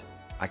specialized,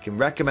 I can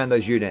recommend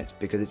those units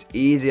because it's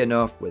easy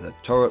enough with a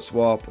turret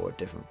swap or a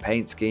different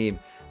paint scheme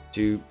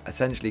to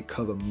essentially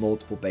cover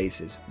multiple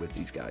bases with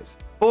these guys.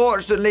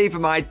 Fortunately for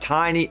my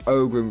tiny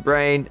Ogren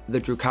brain,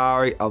 the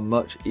Drukari are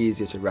much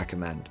easier to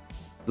recommend.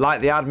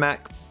 Like the AdMech,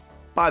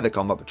 buy the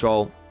Combat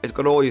Patrol. It's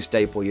got all your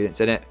staple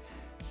units in it.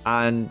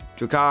 And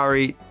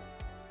Drukari,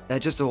 they're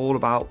just all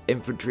about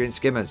infantry and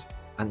skimmers.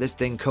 And this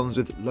thing comes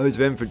with loads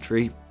of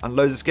infantry and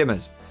loads of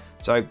skimmers.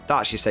 So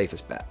that's your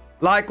safest bet.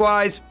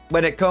 Likewise,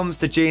 when it comes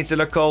to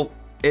Genestealer Cult,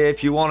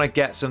 if you want to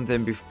get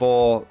something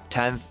before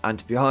 10th, and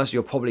to be honest,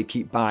 you'll probably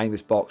keep buying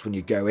this box when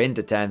you go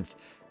into 10th,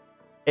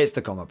 it's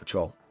the Combat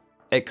Patrol.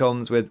 It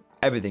comes with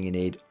everything you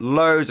need.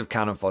 Loads of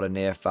cannon fodder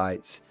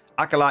neophytes,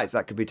 acolytes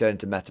that could be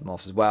turned into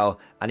metamorphs as well,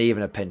 and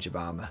even a pinch of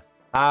armor.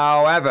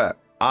 However,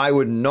 I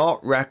would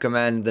not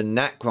recommend the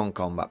Necron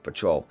Combat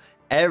Patrol.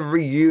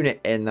 Every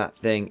unit in that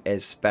thing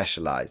is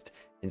specialized.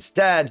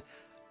 Instead,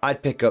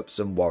 I'd pick up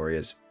some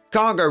warriors.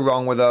 Can't go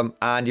wrong with them,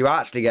 and you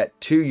actually get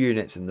 2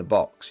 units in the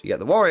box. You get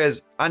the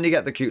warriors and you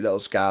get the cute little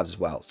scabs as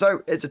well.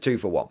 So it's a 2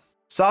 for 1.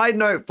 Side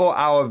note for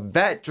our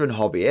veteran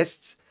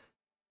hobbyists,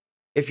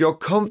 if you're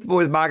comfortable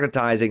with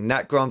magnetizing,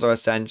 Necrons are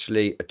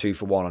essentially a 2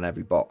 for 1 on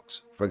every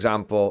box. For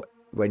example,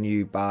 when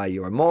you buy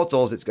your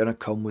Immortals, it's going to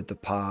come with the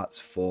parts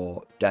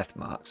for death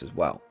marks as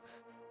well.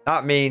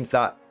 That means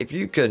that if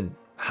you can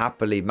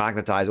happily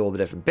magnetize all the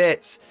different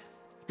bits,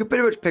 you can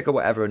pretty much pick up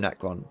whatever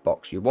Necron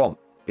box you want.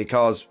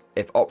 Because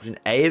if option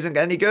A isn't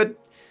any good,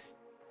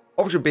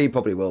 option B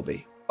probably will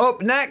be.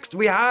 Up next,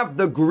 we have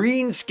the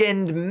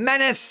green-skinned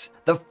menace,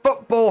 the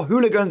football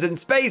hooligans in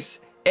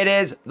space. It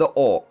is the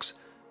Orks.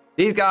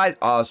 These guys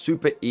are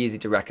super easy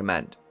to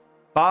recommend.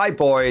 Buy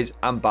boys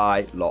and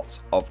buy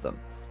lots of them.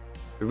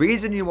 The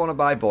reason you want to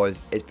buy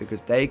boys is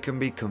because they can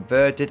be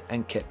converted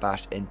and kit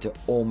bashed into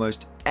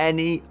almost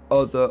any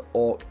other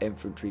Ork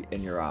infantry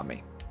in your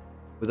army.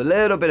 With a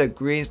little bit of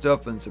green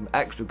stuff and some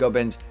extra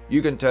gubbins,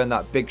 you can turn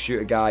that big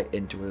shooter guy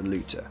into a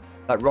looter,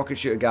 that rocket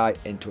shooter guy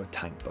into a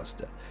tank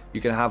buster.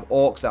 You can have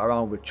Orks that are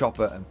armed with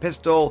chopper and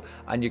pistol,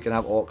 and you can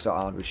have Orks that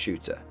are armed with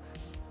shooter.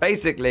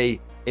 Basically,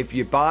 if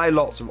you buy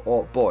lots of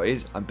Ork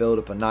boys and build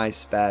up a nice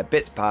spare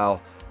bits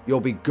pile, you'll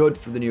be good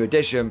for the new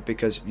edition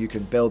because you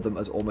can build them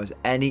as almost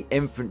any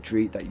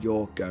infantry that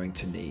you're going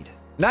to need.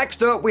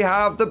 Next up, we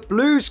have the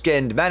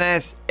blue-skinned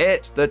menace.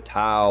 It's the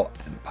Tau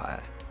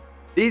Empire.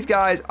 These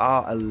guys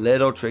are a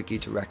little tricky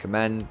to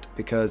recommend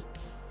because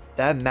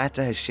their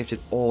meta has shifted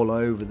all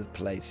over the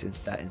place since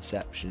their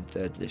inception in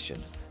 3rd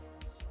edition.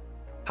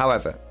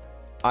 However,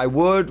 I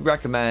would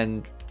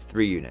recommend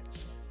 3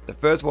 units. The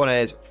first one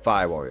is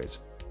Fire Warriors.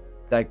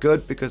 They're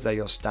good because they're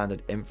your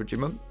standard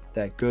infantrymen.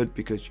 They're good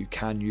because you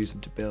can use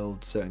them to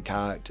build certain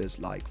characters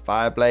like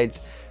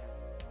Fireblades.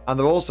 And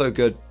they're also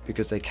good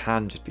because they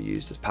can just be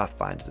used as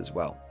Pathfinders as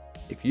well.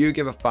 If you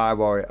give a Fire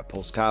Warrior a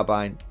Pulse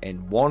Carbine,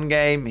 in one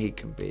game he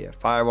can be a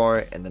Fire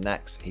Warrior, in the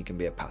next he can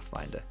be a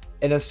Pathfinder.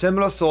 In a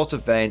similar sort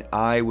of vein,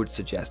 I would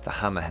suggest the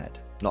Hammerhead.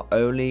 Not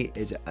only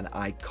is it an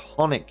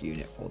iconic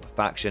unit for the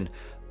faction,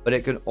 but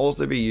it can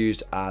also be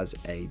used as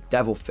a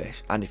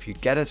Devilfish, and if you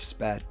get a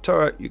spare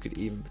turret, you could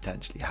even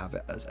potentially have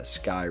it as a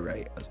Sky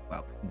Ray as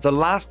well. The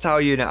last Tau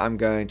unit I'm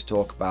going to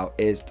talk about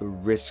is the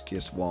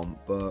riskiest one,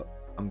 but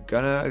I'm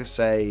gonna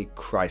say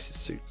Crisis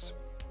Suits.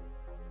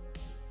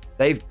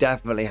 They've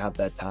definitely had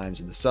their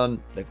times in the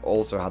sun. They've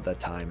also had their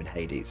time in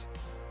Hades.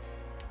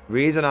 The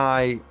reason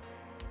I'm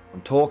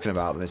talking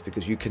about them is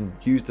because you can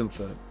use them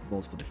for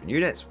multiple different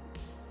units,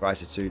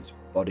 Crisis Suits,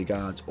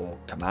 bodyguards, or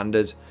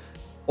commanders.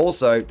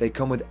 Also, they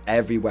come with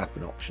every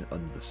weapon option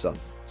under the sun.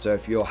 So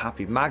if you're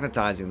happy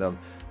magnetizing them,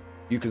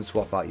 you can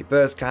swap out your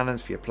burst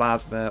cannons for your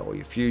plasma or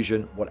your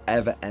fusion,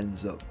 whatever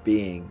ends up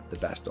being the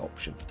best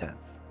option for 10th.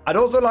 I'd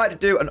also like to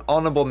do an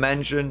honorable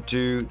mention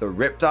to the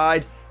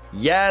Riptide.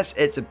 Yes,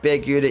 it's a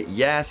big unit.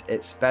 Yes,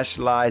 it's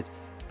specialized,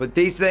 but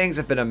these things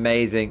have been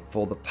amazing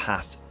for the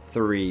past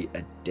 3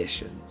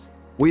 editions.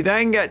 We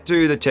then get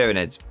to the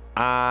Tyranids,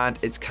 and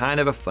it's kind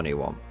of a funny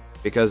one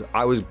because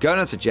I was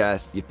gonna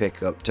suggest you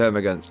pick up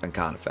Termagants and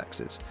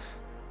Carnifexes,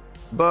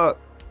 but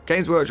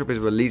Games Workshop is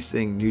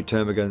releasing new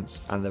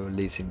Termagants and they're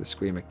releasing the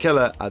Screamer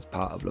Killer as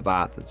part of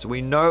Leviathan, so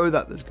we know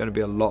that there's going to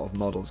be a lot of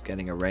models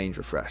getting a range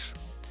refresh.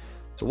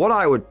 So what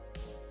I would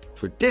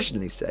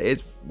traditionally say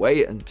is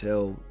wait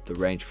until the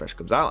range refresh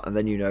comes out, and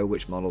then you know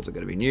which models are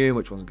going to be new and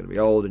which ones are going to be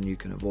old, and you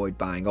can avoid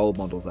buying old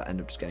models that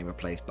end up just getting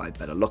replaced by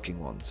better looking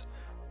ones.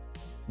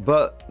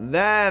 But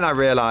then I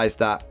realized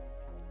that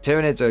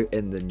Tyranids are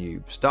in the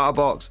new starter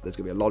box. There's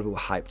going to be a lot of people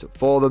hyped up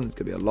for them. There's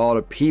going to be a lot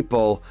of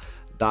people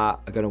that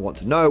are going to want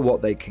to know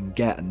what they can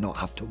get and not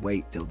have to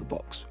wait till the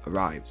box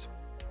arrives.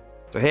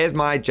 So here's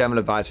my general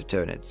advice for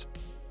Tyranids.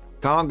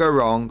 Can't go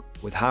wrong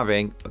with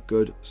having a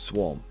good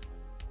swarm,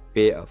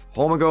 be it of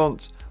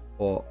Hormagaunts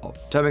or of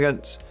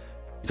Termagants.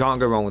 You can't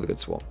go wrong with a good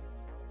swarm.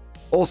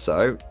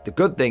 Also, the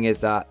good thing is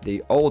that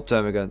the old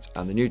Termagants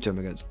and the new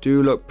Termagants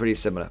do look pretty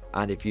similar,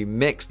 and if you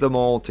mix them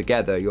all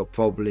together, you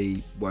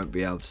probably won't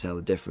be able to tell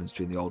the difference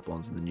between the old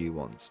ones and the new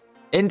ones.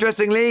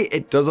 Interestingly,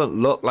 it doesn't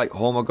look like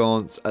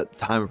Hormagaunts at the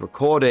time of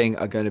recording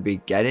are going to be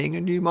getting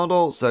a new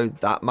model, so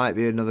that might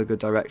be another good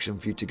direction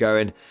for you to go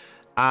in.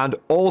 And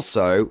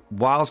also,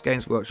 whilst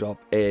Games Workshop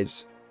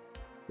is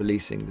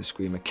releasing the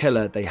Screamer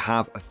Killer, they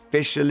have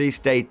officially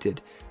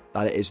stated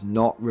that it is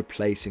not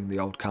replacing the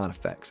old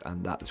Carnifex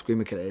and that the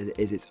Screamer Killer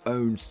is its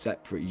own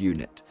separate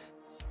unit.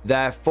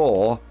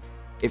 Therefore,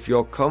 if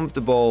you're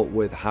comfortable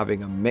with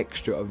having a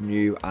mixture of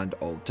new and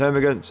old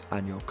Termagants,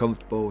 and you're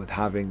comfortable with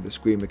having the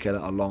Screamer Killer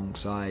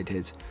alongside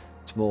his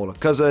smaller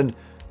cousin,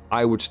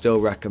 I would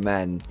still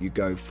recommend you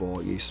go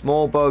for your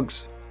small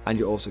bugs, and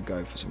you also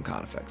go for some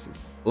Carnifexes.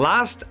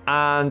 Last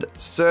and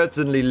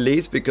certainly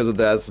least, because of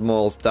their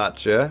small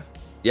stature,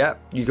 yep,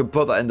 you can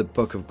put that in the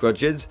Book of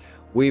Grudges,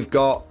 we've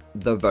got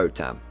the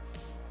Votann.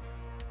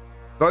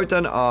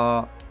 Votann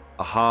are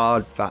a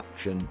hard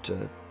faction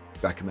to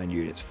recommend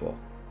units for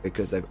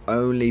because they've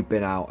only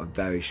been out a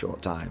very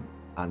short time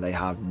and they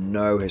have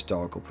no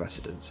historical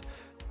precedence.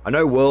 I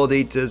know World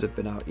Eaters have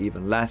been out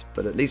even less,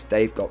 but at least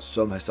they've got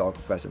some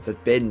historical precedence. There's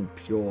been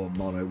pure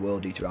mono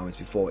World Eater armies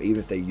before,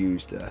 even if they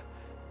used the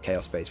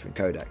Chaos Space Marine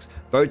Codex.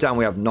 Votann,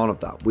 we have none of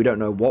that. We don't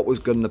know what was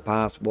good in the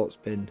past, what's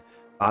been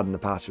bad in the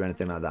past, or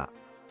anything like that.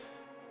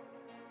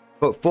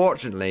 But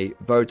fortunately,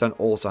 Votann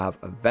also have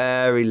a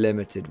very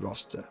limited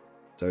roster,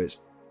 so it's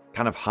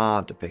kind of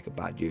hard to pick a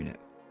bad unit.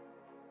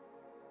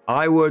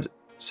 I would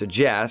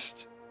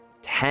suggest,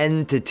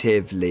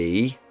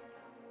 tentatively,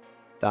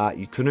 that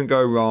you couldn't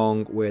go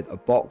wrong with a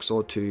box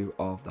or two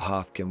of the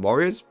Hearthkin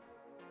Warriors,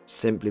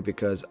 simply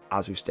because,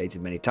 as we've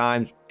stated many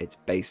times, it's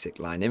basic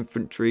line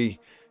infantry.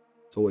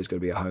 It's always going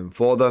to be a home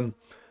for them.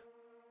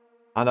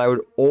 And I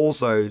would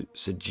also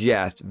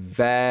suggest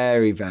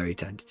very, very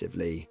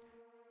tentatively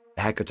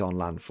the Hecaton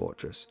Land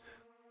Fortress.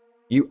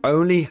 You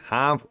only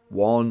have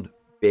one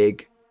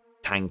big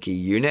tanky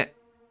unit.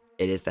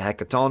 It is the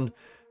Hecaton.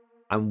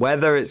 And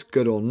whether it's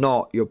good or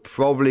not, you're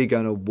probably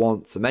going to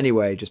want some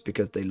anyway, just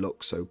because they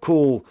look so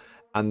cool.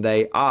 And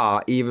they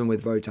are, even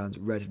with Votann's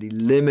relatively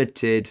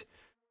limited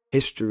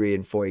history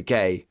in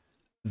 40k,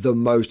 the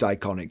most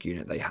iconic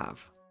unit they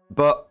have.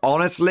 But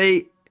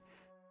honestly,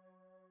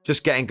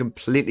 just getting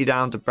completely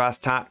down to brass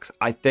tacks,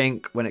 I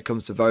think when it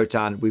comes to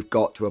Votann, we've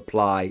got to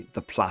apply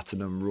the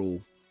platinum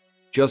rule.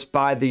 Just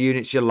buy the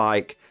units you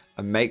like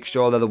and make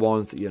sure they're the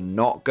ones that you're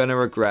not going to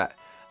regret.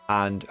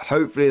 And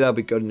hopefully they'll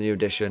be good in the new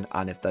edition.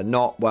 And if they're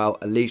not, well,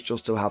 at least you'll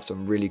still have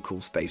some really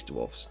cool space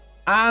dwarfs.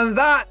 And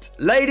that,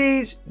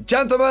 ladies,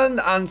 gentlemen,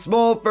 and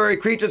small furry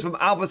creatures from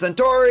Alpha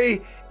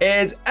Centauri,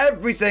 is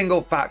every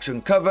single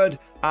faction covered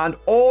and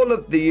all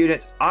of the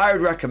units I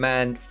would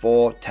recommend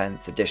for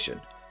 10th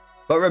edition.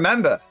 But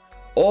remember,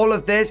 all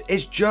of this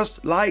is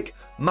just like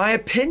my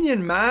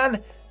opinion,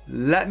 man.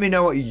 Let me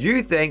know what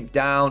you think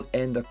down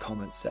in the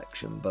comment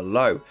section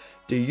below.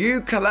 Do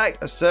you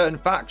collect a certain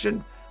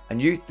faction and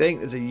you think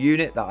there's a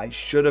unit that I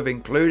should have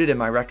included in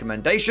my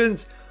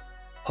recommendations?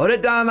 Put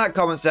it down in that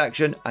comment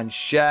section and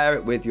share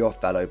it with your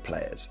fellow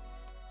players.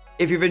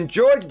 If you've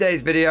enjoyed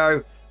today's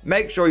video,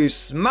 make sure you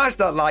smash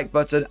that like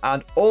button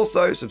and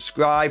also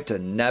subscribe to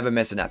never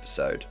miss an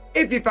episode.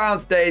 If you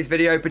found today's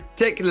video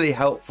particularly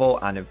helpful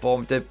and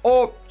informative,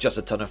 or just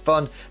a ton of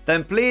fun,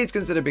 then please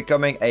consider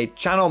becoming a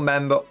channel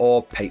member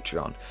or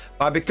Patreon.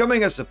 By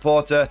becoming a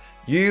supporter,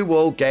 you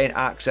will gain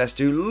access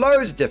to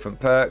loads of different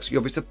perks,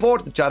 you'll be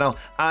supporting the channel,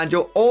 and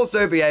you'll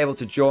also be able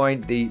to join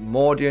the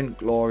Mordian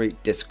Glory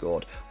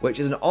Discord, which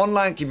is an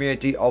online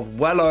community of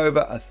well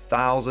over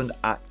 1,000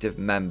 active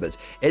members.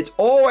 It's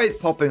always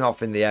popping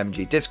off in the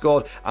MG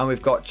Discord, and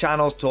we've got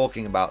channels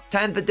talking about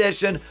 10th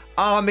edition,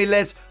 army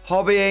lists,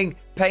 hobbying,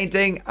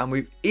 painting, and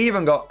we've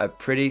even got a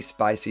pretty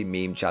spicy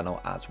meme channel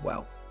as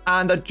well.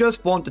 And I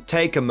just want to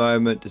take a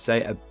moment to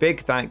say a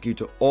big thank you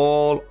to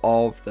all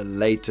of the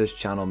latest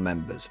channel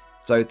members.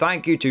 So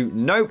thank you to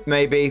Nope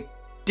Maybe,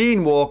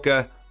 Dean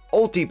Walker,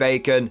 Alti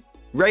Bacon,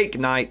 Rake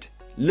Knight,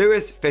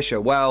 Lewis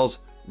Fisher Wells,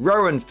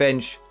 Rowan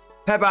Finch,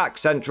 Peback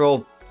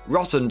Central,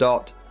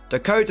 Rossendot,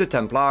 Dakota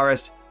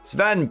Templaris,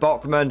 Sven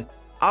Bockman,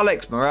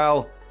 Alex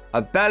Morel,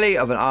 A Belly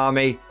of an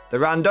Army, The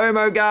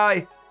Randomo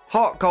Guy,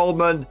 Hot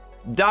Coleman,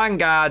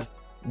 Dangad,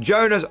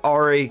 Jonas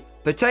Ori,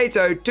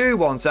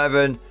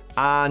 Potato217,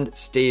 and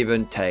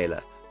Stephen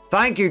Taylor.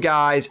 Thank you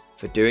guys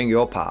for doing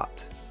your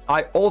part.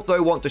 I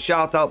also want to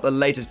shout out the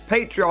latest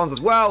Patreons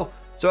as well,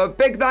 so a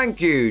big thank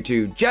you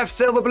to Jeff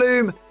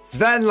Silverbloom,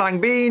 Sven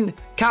Langbean,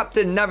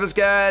 Captain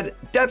Neverscared,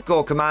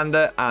 Deathcore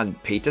Commander,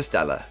 and Peter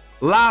Stella.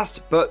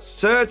 Last but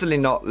certainly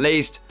not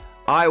least,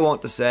 I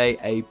want to say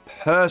a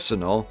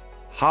personal,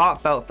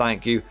 heartfelt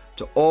thank you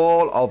to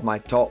all of my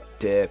top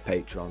tier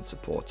Patreon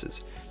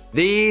supporters.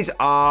 These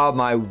are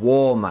my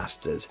war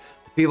masters,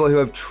 the people who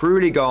have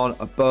truly gone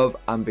above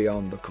and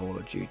beyond the Call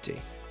of Duty.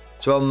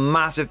 So a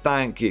massive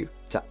thank you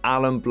to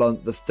Alan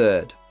Blunt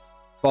III,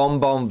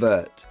 Bonbon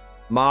Vert,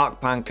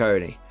 Mark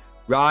Panconi,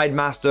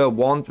 Ridemaster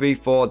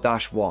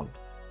 134-1,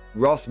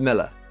 Ross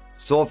Miller,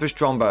 Swordfish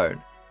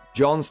Trombone,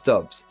 John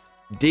Stubbs,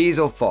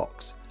 Diesel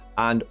Fox,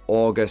 and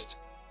August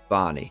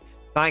Barney.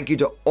 Thank you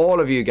to all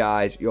of you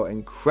guys. Your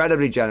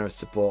incredibly generous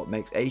support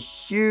makes a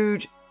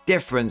huge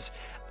difference,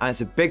 and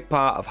it's a big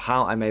part of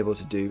how I'm able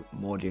to do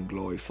Mordian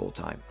Glory full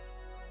time.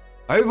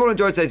 I hope you all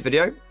enjoyed today's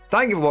video.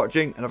 Thank you for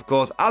watching, and of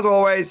course, as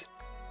always,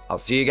 I'll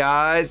see you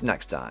guys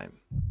next time.